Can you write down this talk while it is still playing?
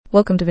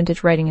Welcome to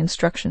Vintage Writing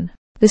Instruction.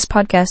 This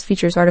podcast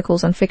features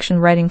articles on fiction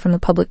writing from the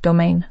public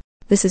domain.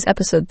 This is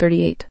episode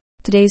 38.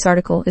 Today's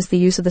article is The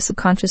Use of the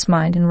Subconscious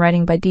Mind in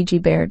Writing by D.G.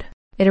 Baird.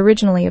 It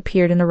originally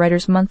appeared in the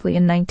Writer's Monthly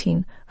in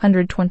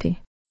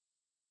 1920.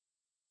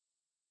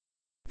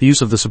 The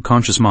Use of the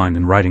Subconscious Mind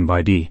in Writing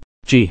by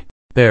D.G.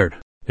 Baird.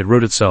 It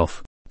wrote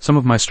itself. Some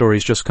of my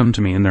stories just come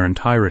to me in their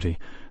entirety,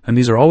 and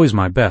these are always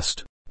my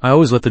best. I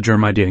always let the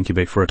germ idea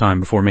incubate for a time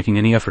before making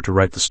any effort to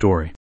write the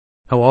story.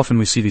 How often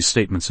we see these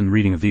statements in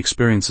reading of the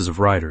experiences of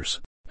writers,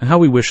 and how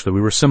we wish that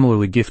we were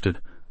similarly gifted,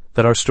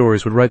 that our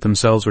stories would write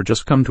themselves or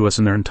just come to us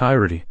in their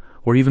entirety,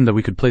 or even that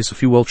we could place a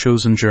few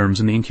well-chosen germs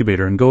in the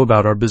incubator and go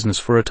about our business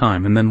for a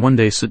time and then one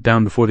day sit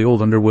down before the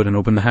old underwood and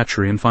open the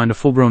hatchery and find a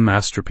full-grown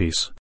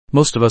masterpiece.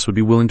 Most of us would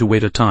be willing to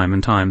wait a time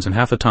and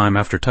half a time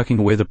after tucking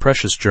away the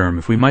precious germ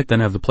if we might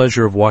then have the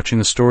pleasure of watching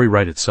the story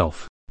write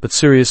itself. But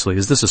seriously,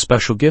 is this a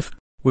special gift?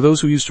 Were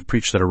those who used to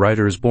preach that a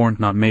writer is born,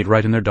 not made,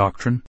 right in their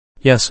doctrine?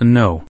 Yes and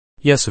no.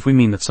 Yes, if we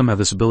mean that some have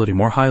this ability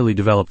more highly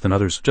developed than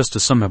others, just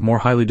as some have more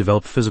highly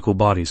developed physical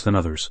bodies than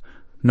others.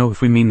 No,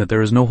 if we mean that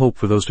there is no hope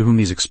for those to whom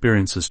these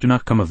experiences do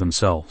not come of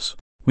themselves.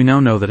 We now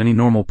know that any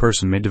normal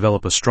person may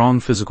develop a strong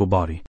physical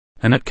body.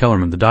 Annette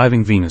Kellerman, the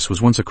diving Venus,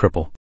 was once a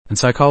cripple, and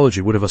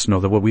psychology would have us know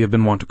that what we have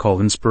been wont to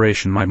call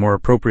inspiration might more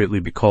appropriately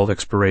be called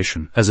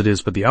expiration, as it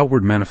is but the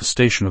outward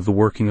manifestation of the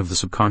working of the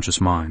subconscious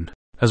mind.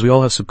 As we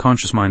all have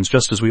subconscious minds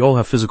just as we all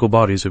have physical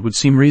bodies, it would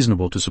seem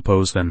reasonable to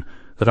suppose, then,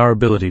 that our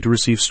ability to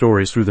receive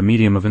stories through the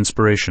medium of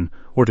inspiration,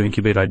 or to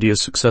incubate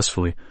ideas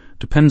successfully,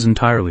 depends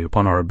entirely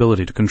upon our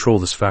ability to control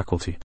this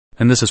faculty.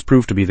 And this has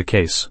proved to be the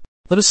case.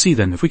 Let us see,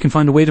 then, if we can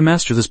find a way to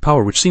master this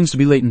power which seems to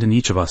be latent in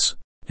each of us.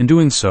 In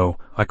doing so,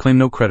 I claim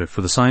no credit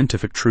for the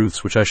scientific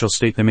truths which I shall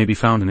state. They may be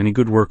found in any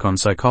good work on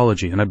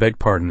psychology, and I beg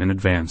pardon in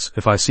advance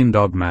if I seem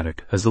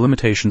dogmatic, as the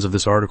limitations of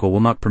this article will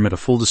not permit a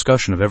full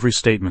discussion of every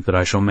statement that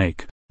I shall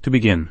make. To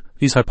begin,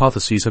 these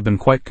hypotheses have been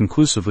quite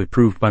conclusively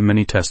proved by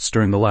many tests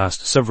during the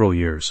last several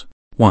years.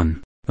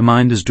 1. The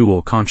mind is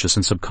dual, conscious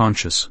and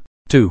subconscious.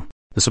 2.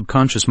 The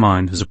subconscious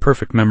mind is a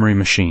perfect memory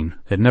machine.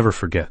 It never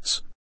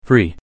forgets.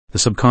 3. The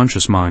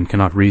subconscious mind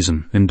cannot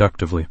reason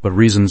inductively, but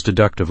reasons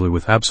deductively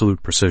with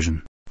absolute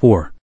precision.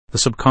 4. The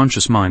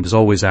subconscious mind is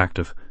always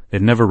active.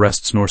 It never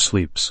rests nor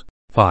sleeps.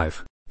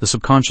 5. The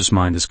subconscious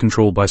mind is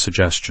controlled by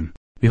suggestion.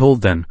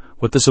 Behold, then,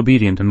 what this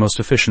obedient and most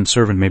efficient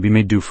servant may be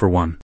made do for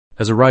one.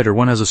 As a writer,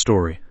 one has a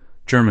story.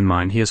 Germ in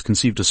mind, he has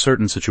conceived a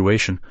certain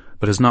situation,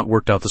 but has not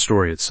worked out the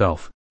story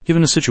itself.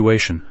 Given a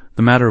situation,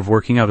 the matter of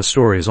working out a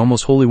story is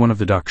almost wholly one of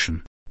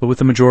deduction. But with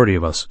the majority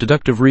of us,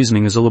 deductive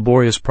reasoning is a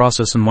laborious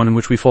process and one in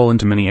which we fall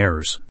into many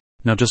errors.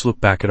 Now just look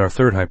back at our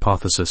third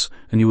hypothesis,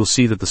 and you will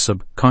see that the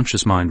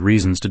subconscious mind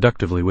reasons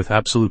deductively with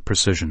absolute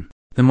precision.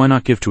 Then why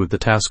not give to it the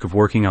task of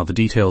working out the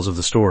details of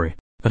the story?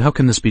 But how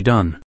can this be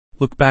done?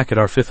 Look back at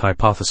our fifth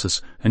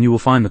hypothesis, and you will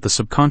find that the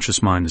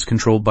subconscious mind is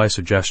controlled by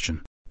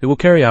suggestion. It will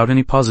carry out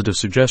any positive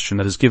suggestion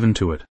that is given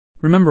to it.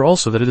 Remember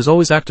also that it is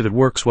always acted at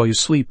works while you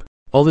sleep.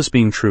 All this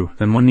being true,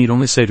 then one need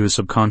only say to his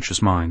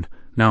subconscious mind,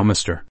 "Now,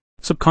 Mr.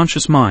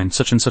 Subconscious Mind,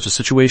 such and such a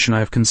situation I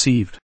have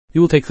conceived.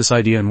 You will take this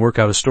idea and work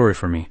out a story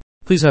for me.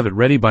 Please have it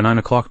ready by 9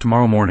 o'clock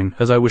tomorrow morning,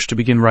 as I wish to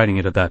begin writing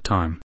it at that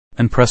time."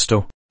 And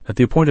presto, at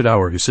the appointed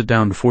hour you sit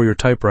down before your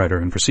typewriter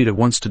and proceed at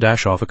once to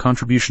dash off a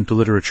contribution to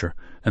literature,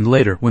 and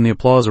later, when the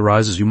applause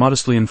arises, you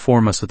modestly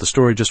inform us that the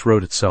story just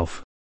wrote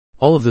itself.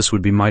 All of this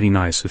would be mighty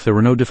nice if there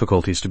were no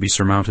difficulties to be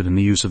surmounted in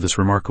the use of this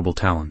remarkable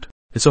talent.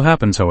 It so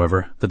happens,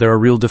 however, that there are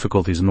real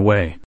difficulties in the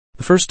way.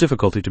 The first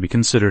difficulty to be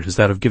considered is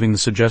that of giving the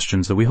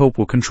suggestions that we hope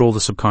will control the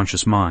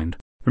subconscious mind.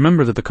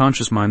 Remember that the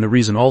conscious mind, the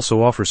reason,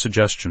 also offers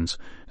suggestions,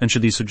 and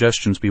should these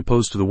suggestions be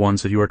opposed to the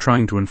ones that you are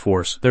trying to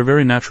enforce, there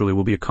very naturally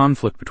will be a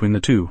conflict between the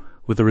two,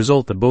 with the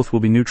result that both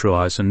will be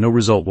neutralized and no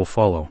result will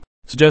follow.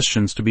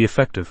 Suggestions, to be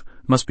effective,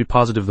 must be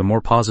positive. The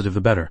more positive the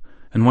better.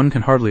 And one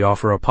can hardly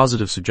offer a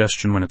positive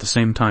suggestion when at the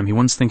same time he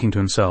one's thinking to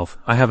himself,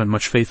 "I haven't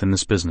much faith in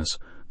this business,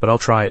 but I'll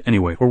try it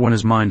anyway," or when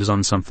his mind is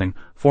on something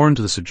foreign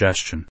to the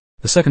suggestion.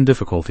 The second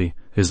difficulty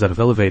is that of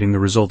elevating the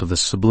result of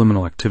this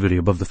subliminal activity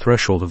above the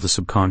threshold of the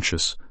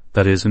subconscious,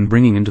 that is, in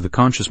bringing into the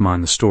conscious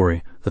mind the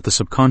story that the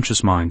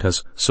subconscious mind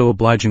has so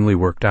obligingly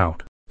worked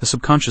out. The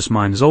subconscious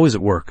mind is always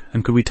at work,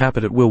 and could we tap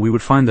it at will we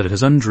would find that it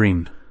has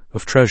undreamed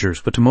of treasures,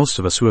 but to most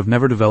of us who have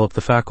never developed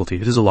the faculty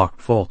it is a locked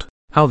vault.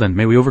 How then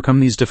may we overcome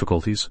these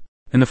difficulties?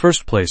 In the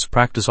first place,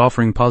 practice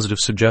offering positive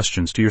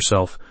suggestions to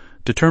yourself,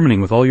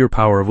 determining with all your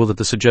power of will that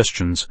the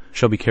suggestions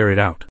shall be carried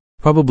out.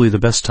 Probably the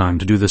best time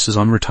to do this is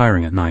on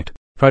retiring at night.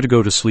 Try to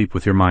go to sleep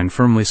with your mind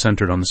firmly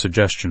centered on the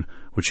suggestion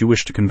which you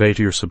wish to convey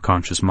to your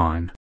subconscious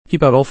mind.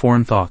 Keep out all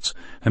foreign thoughts,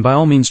 and by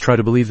all means try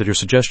to believe that your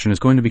suggestion is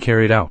going to be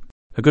carried out.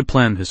 A good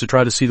plan is to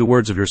try to see the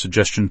words of your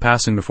suggestion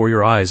passing before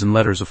your eyes in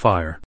letters of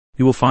fire.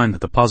 You will find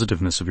that the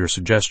positiveness of your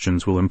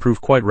suggestions will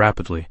improve quite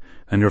rapidly,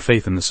 and your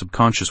faith in the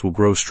subconscious will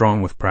grow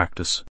strong with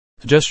practice.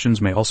 Suggestions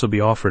may also be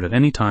offered at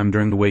any time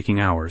during the waking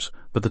hours,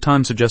 but the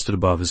time suggested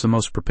above is the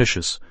most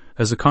propitious,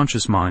 as the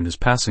conscious mind is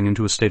passing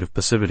into a state of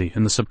passivity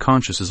and the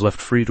subconscious is left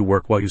free to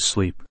work while you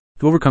sleep.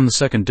 To overcome the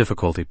second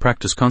difficulty,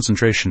 practice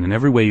concentration in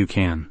every way you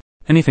can.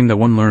 Anything that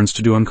one learns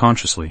to do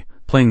unconsciously,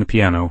 playing the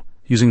piano,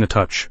 using the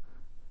touch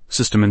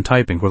system in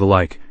typing or the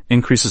like,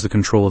 increases the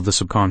control of the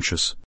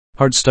subconscious.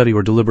 Hard study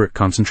or deliberate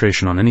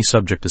concentration on any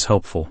subject is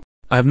helpful.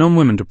 I have known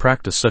women to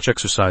practice such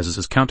exercises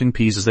as counting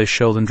peas as they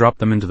shell and drop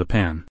them into the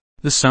pan.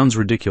 This sounds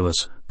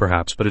ridiculous,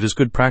 perhaps, but it is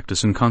good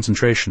practice in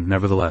concentration,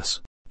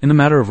 nevertheless. In the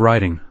matter of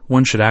writing,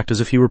 one should act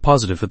as if he were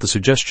positive that the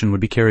suggestion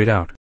would be carried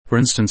out. For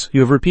instance,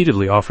 you have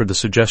repeatedly offered the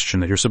suggestion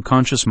that your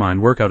subconscious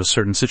mind work out a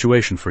certain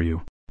situation for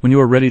you. When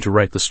you are ready to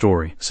write the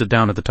story, sit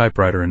down at the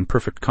typewriter in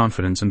perfect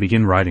confidence and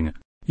begin writing it.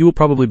 You will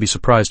probably be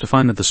surprised to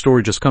find that the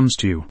story just comes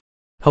to you.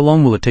 How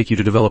long will it take you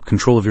to develop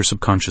control of your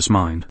subconscious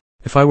mind?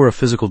 If I were a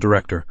physical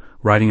director,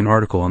 writing an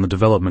article on the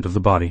development of the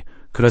body,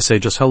 could I say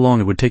just how long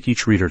it would take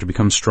each reader to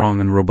become strong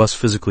and robust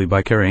physically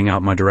by carrying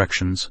out my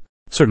directions?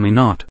 Certainly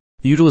not.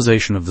 The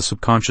utilization of the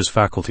subconscious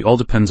faculty all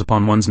depends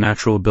upon one's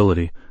natural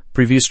ability,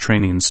 previous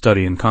training in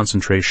study and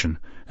concentration,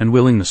 and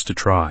willingness to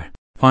try.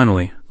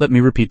 Finally, let me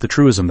repeat the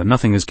truism that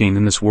nothing is gained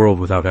in this world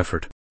without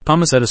effort.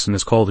 Thomas Edison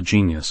is called a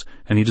genius,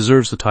 and he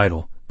deserves the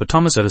title, but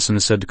Thomas Edison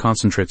is said to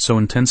concentrate so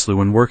intensely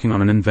when working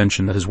on an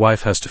invention that his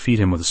wife has to feed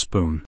him with a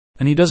spoon.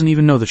 And he doesn't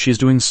even know that she is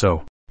doing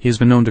so. He has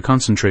been known to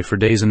concentrate for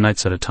days and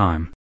nights at a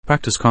time.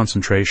 Practice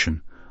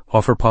concentration.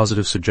 Offer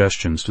positive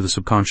suggestions to the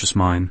subconscious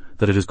mind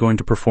that it is going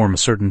to perform a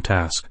certain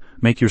task.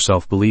 Make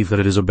yourself believe that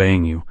it is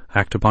obeying you.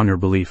 Act upon your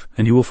belief,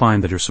 and you will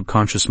find that your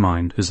subconscious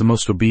mind is the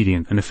most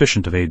obedient and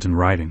efficient of aids in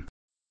writing.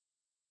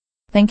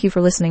 Thank you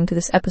for listening to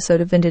this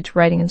episode of Vintage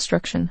Writing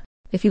Instruction.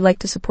 If you'd like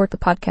to support the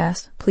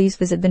podcast, please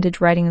visit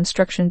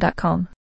vintagewritinginstruction.com.